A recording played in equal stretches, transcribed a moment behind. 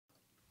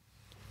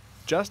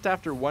Just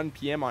after 1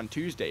 p.m. on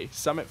Tuesday,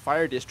 Summit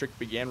Fire District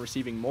began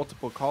receiving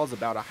multiple calls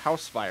about a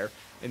house fire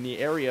in the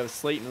area of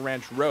Slayton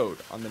Ranch Road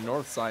on the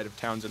north side of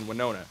Townsend,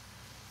 Winona.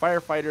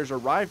 Firefighters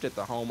arrived at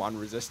the home on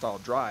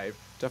Resistol Drive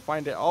to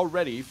find it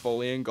already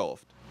fully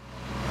engulfed.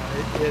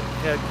 It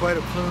had quite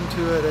a plume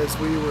to it as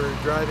we were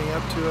driving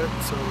up to it,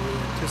 so we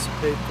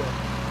anticipate that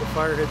the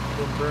fire had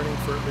been burning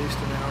for at least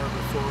an hour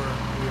before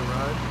we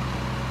arrived.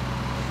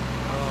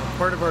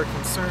 Part of our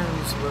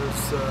concerns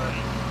was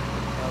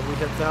we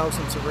had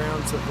thousands of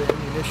rounds of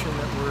ammunition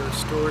that were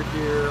stored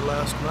here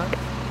last month,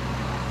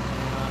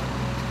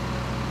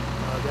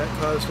 and that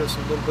caused us a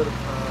little bit of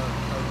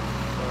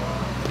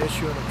an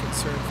issue and a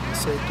concern from a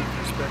safety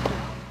perspective.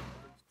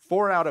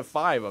 4 out of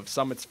 5 of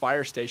Summit's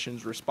fire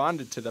stations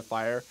responded to the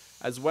fire,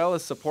 as well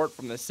as support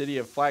from the City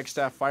of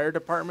Flagstaff Fire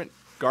Department,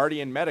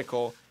 Guardian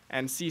Medical,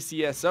 and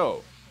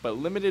CCSO, but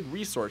limited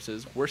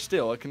resources were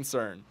still a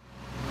concern.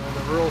 In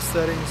the rural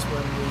settings,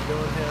 when we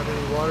don't have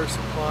any water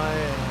supply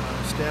and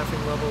our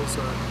staffing levels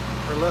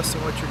are less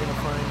than what you're going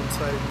to find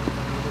inside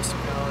a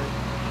municipality,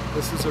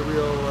 this is a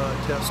real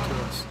test to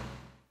us.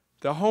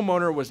 The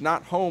homeowner was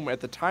not home at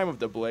the time of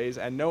the blaze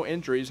and no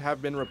injuries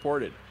have been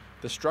reported.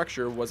 The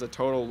structure was a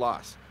total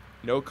loss.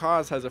 No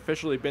cause has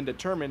officially been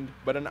determined,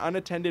 but an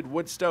unattended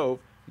wood stove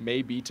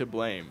may be to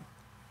blame.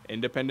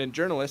 Independent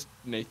journalist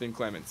Nathan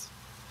Clements.